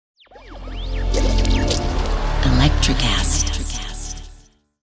Electrocast.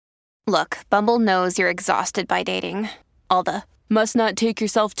 Look, Bumble knows you're exhausted by dating. All the must not take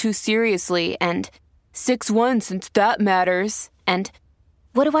yourself too seriously and 6'1" since that matters. And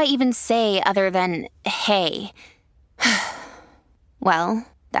what do I even say other than hey? Well,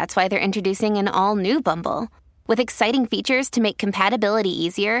 that's why they're introducing an all-new Bumble with exciting features to make compatibility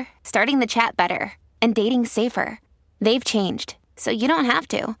easier, starting the chat better, and dating safer. They've changed, so you don't have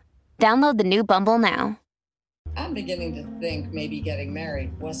to. Download the new Bumble now. I'm beginning to think maybe getting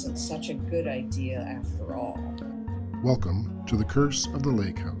married wasn't such a good idea after all. Welcome to The Curse of the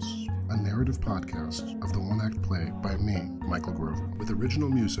Lake House, a narrative podcast of the one-act play by me, Michael Grover, with original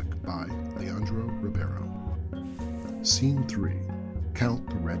music by Leandro Ribeiro. Scene 3, Count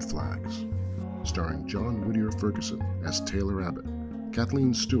the Red Flags, starring John Whittier Ferguson as Taylor Abbott,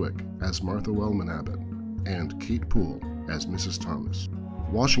 Kathleen Stewick as Martha Wellman Abbott, and Kate Poole as Mrs. Thomas.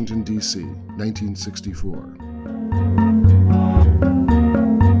 Washington, D.C., 1964.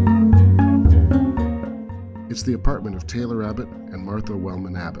 It's the apartment of Taylor Abbott and Martha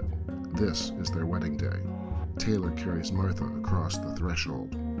Wellman Abbott. This is their wedding day. Taylor carries Martha across the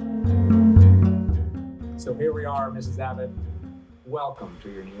threshold. So here we are, Mrs. Abbott. Welcome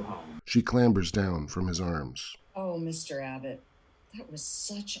to your new home. She clambers down from his arms. Oh, Mr. Abbott, that was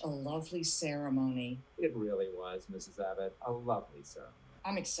such a lovely ceremony. It really was, Mrs. Abbott. A lovely ceremony.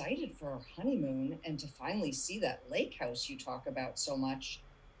 I'm excited for our honeymoon and to finally see that lake house you talk about so much.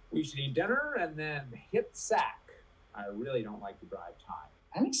 We should eat dinner and then hit sack. I really don't like to drive time.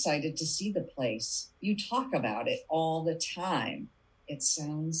 I'm excited to see the place. You talk about it all the time. It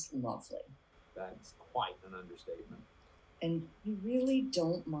sounds lovely. That's quite an understatement. And you really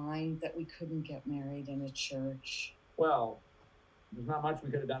don't mind that we couldn't get married in a church? Well, there's not much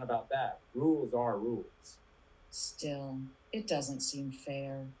we could have done about that. Rules are rules. Still, it doesn't seem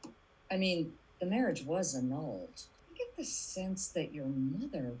fair. I mean, the marriage was annulled. I get the sense that your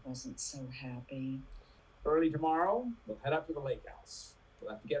mother wasn't so happy. Early tomorrow, we'll head up to the lake house.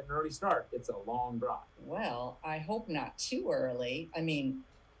 We'll have to get an early start. It's a long drive. Well, I hope not too early. I mean,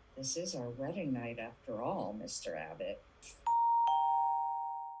 this is our wedding night after all, Mr. Abbott.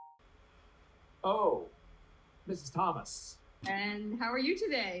 Oh, Mrs. Thomas. And how are you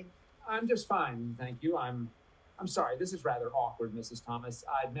today? I'm just fine, thank you. I'm sorry, this is rather awkward, Mrs. Thomas.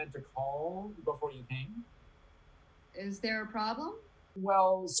 I'd meant to call before you came. Is there a problem?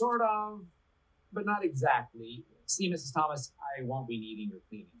 Well, sort of, but not exactly. See, Mrs. Thomas, I won't be needing your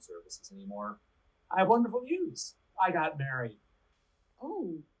cleaning services anymore. I have wonderful news. I got married.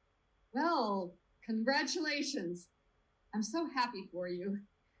 Oh, well, congratulations. I'm so happy for you.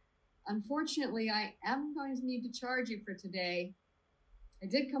 Unfortunately, I am going to need to charge you for today. I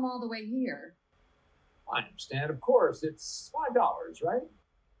did come all the way here. I understand, of course. It's $5, right?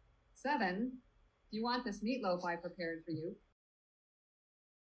 7. Do you want this meatloaf I prepared for you?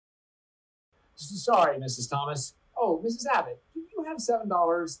 Sorry, Mrs. Thomas. Oh, Mrs. Abbott, do you have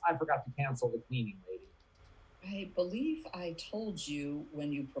 $7? I forgot to cancel the cleaning lady. I believe I told you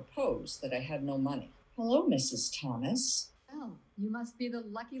when you proposed that I had no money. Hello, Mrs. Thomas. Oh, you must be the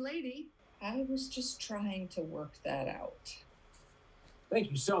lucky lady. I was just trying to work that out. Thank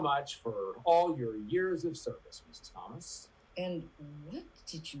you so much for all your years of service, Mrs. Thomas. And what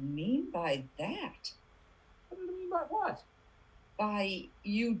did you mean by that? What did I mean by what? By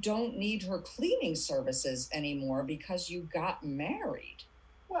you don't need her cleaning services anymore because you got married.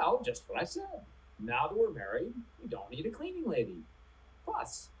 Well, just what I said. Now that we're married, we don't need a cleaning lady.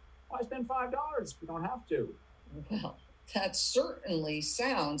 Plus, why spend $5 if we don't have to? Well, that certainly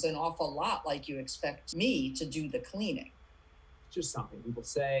sounds an awful lot like you expect me to do the cleaning. Just something people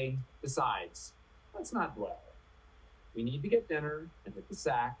say. Besides, let's not dwell. We need to get dinner and hit the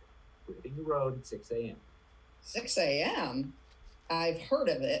sack. We're hitting the road at 6 a.m. 6 a.m.? I've heard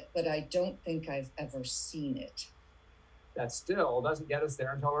of it, but I don't think I've ever seen it. That still doesn't get us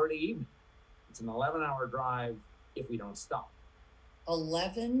there until early evening. It's an 11-hour drive if we don't stop.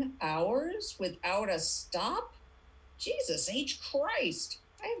 11 hours without a stop? Jesus H. Christ.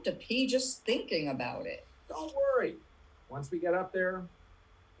 I have to pee just thinking about it. Don't worry. Once we get up there,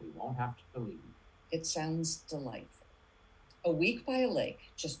 we won't have to leave. It sounds delightful. A week by a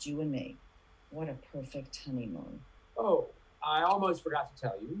lake, just you and me. What a perfect honeymoon. Oh, I almost forgot to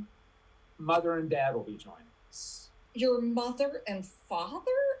tell you. Mother and Dad will be joining us. Your mother and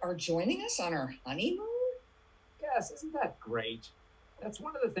father are joining us on our honeymoon? Yes, isn't that great? That's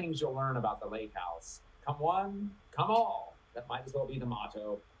one of the things you'll learn about the lake house. Come one, come all. That might as well be the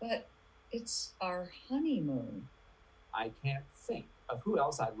motto. But it's our honeymoon. I can't think of who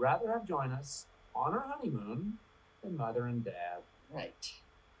else I'd rather have join us on our honeymoon than Mother and Dad. Right.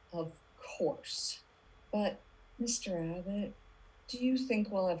 Of course. But Mr. Abbott, do you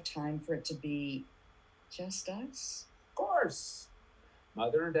think we'll have time for it to be just us? Of course.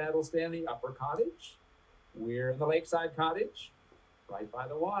 Mother and Dad will stay in the upper cottage. We're in the lakeside cottage, right by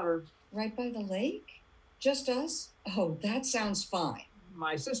the water. Right by the lake? Just us? Oh, that sounds fine.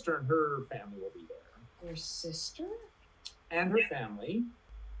 My sister and her family will be there. Your sister? And her family.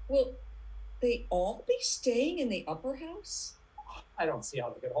 Will they all be staying in the upper house? I don't see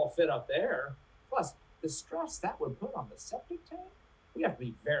how they could all fit up there. Plus, the stress that would put on the septic tank. We have to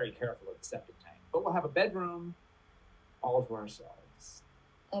be very careful with the septic tank. But we'll have a bedroom all to ourselves.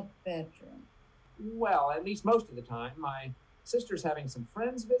 A bedroom? Well, at least most of the time. My sister's having some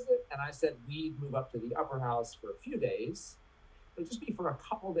friends visit, and I said we'd move up to the upper house for a few days. It'll just be for a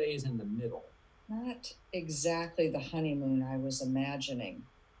couple days in the middle. Not exactly the honeymoon I was imagining.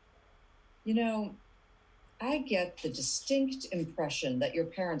 You know, I get the distinct impression that your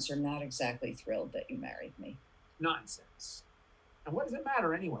parents are not exactly thrilled that you married me. Nonsense. And what does it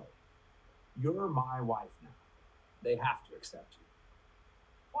matter anyway? You're my wife now. They have to accept you.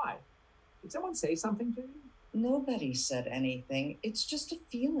 Why? Did someone say something to you? Nobody said anything. It's just a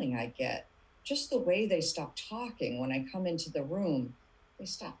feeling I get. Just the way they stop talking when I come into the room. They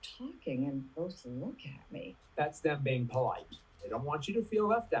stop talking and both look at me. That's them being polite. They don't want you to feel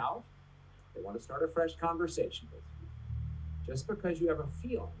left out. They want to start a fresh conversation with you. Just because you have a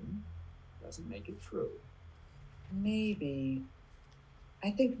feeling doesn't make it true. Maybe.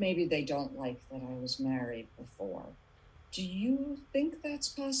 I think maybe they don't like that I was married before. Do you think that's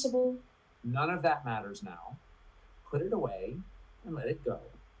possible? None of that matters now. Put it away and let it go.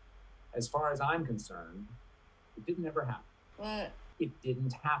 As far as I'm concerned, it didn't ever happen. But It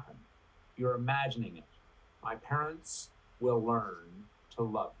didn't happen. You're imagining it. My parents will learn to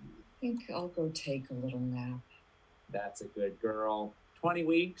love you. I think I'll go take a little nap. That's a good girl. 20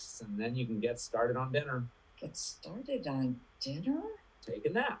 weeks, and then you can get started on dinner. Get started on dinner? Take a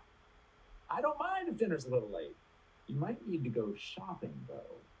nap. I don't mind if dinner's a little late. You might need to go shopping,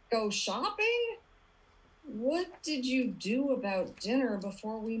 though. Go shopping? What did you do about dinner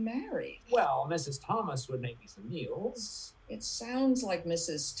before we married? Well, Mrs. Thomas would make me some meals. It sounds like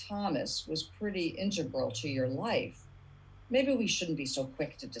Mrs. Thomas was pretty integral to your life. Maybe we shouldn't be so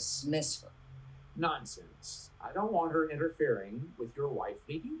quick to dismiss her. Nonsense. I don't want her interfering with your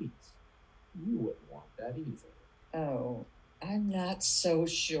wifely duties. You wouldn't want that either. Oh, I'm not so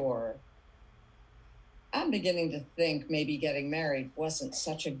sure. I'm beginning to think maybe getting married wasn't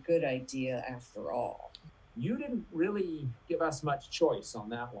such a good idea after all. You didn't really give us much choice on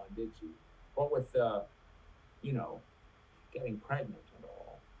that one, did you? What with, getting pregnant and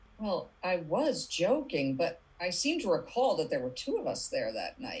all. Well, I was joking, but I seem to recall that there were two of us there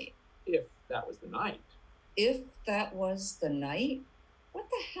that night. If that was the night. If that was the night? What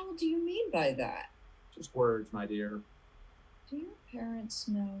the hell do you mean by that? Just words, my dear. Do your parents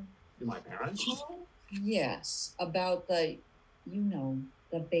know? Do my parents know? Yes, about the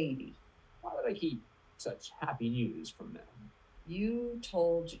baby. Why would I keep such happy news from them? You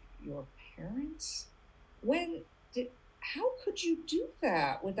told your parents? How could you do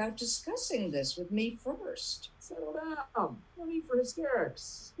that without discussing this with me first? Settle down. No need for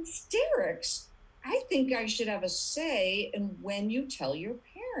hysterics. Hysterics? I think I should have a say in when you tell your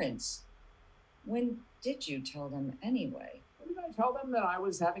parents. When did you tell them anyway? Did I tell them that I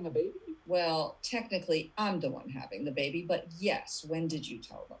was having a baby? Well, technically, I'm the one having the baby, but yes, when did you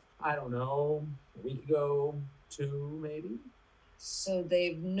tell them? I don't know. A week ago, 2 maybe. So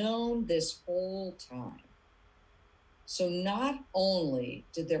they've known this whole time. So not only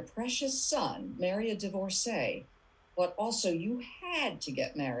did their precious son marry a divorcee, but also you had to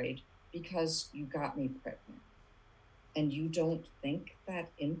get married because you got me pregnant. And you don't think that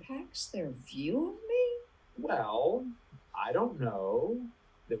impacts their view of me? Well, I don't know.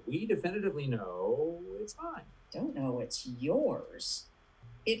 That we definitively know it's mine. Don't know it's yours.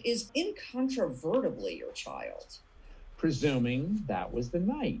 It is incontrovertibly your child. Presuming that was the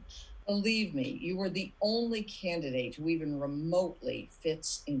night. Believe me, you were the only candidate who even remotely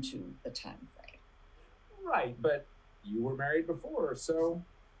fits into the time frame. Right, but you were married before, so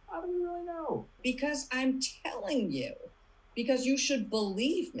how do we really know? Because I'm telling you. Because you should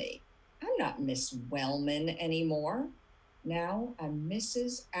believe me. I'm not Miss Wellman anymore. Now I'm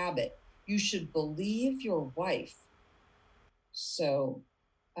Mrs. Abbott. You should believe your wife. So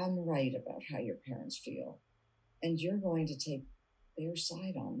I'm right about how your parents feel. And you're going to take their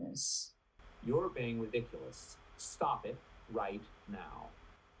side on this. You're being ridiculous. Stop it right now.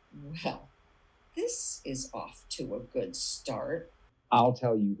 Well, this is off to a good start. I'll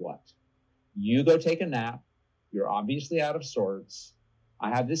tell you what. You go take a nap. You're obviously out of sorts. I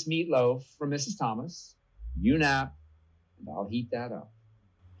have this meatloaf from Mrs. Thomas. You nap, and I'll heat that up.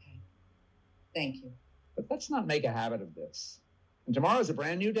 Okay. Thank you. But let's not make a habit of this. And tomorrow's a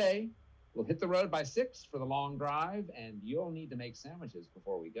brand new day. We'll hit the road by 6 for the long drive, and you'll need to make sandwiches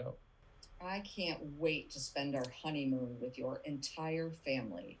before we go. I can't wait to spend our honeymoon with your entire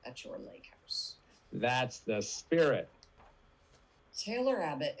family at your lake house. That's the spirit. Taylor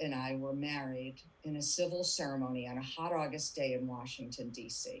Abbott and I were married in a civil ceremony on a hot August day in Washington,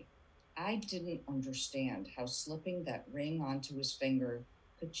 D.C. I didn't understand how slipping that ring onto his finger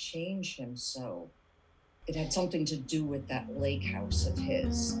could change him so. It had something to do with that lake house of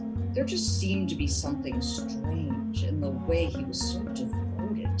his. There just seemed to be something strange in the way he was so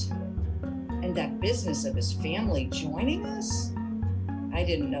devoted to it. And that business of his family joining us? I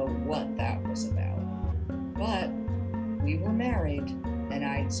didn't know what that was about. But we were married, and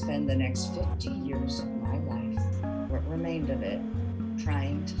I'd spend the next 50 years of my life, what remained of it,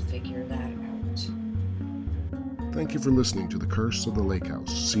 trying to figure that out. Thank you for listening to The Curse of the Lake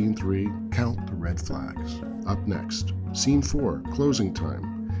House, Scene 3, Count the Red Flags. Up next, Scene 4, Closing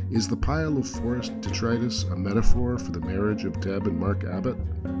Time. Is the pile of forest detritus a metaphor for the marriage of Deb and Mark Abbott?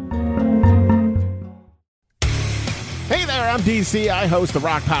 Hey there, I'm DC. I host the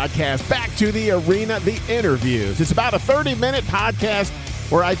rock podcast, Back to the Arena, The Interviews. It's about a 30-minute podcast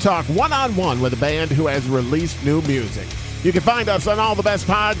where I talk one-on-one with a band who has released new music. You can find us on all the best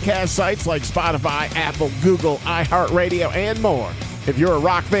podcast sites like Spotify, Apple, Google, iHeartRadio, and more. If you're a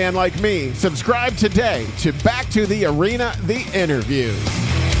rock fan like me, subscribe today to Back to the Arena, The Interviews.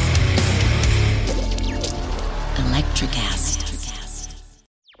 Electricast.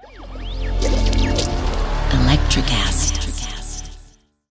 Electricast.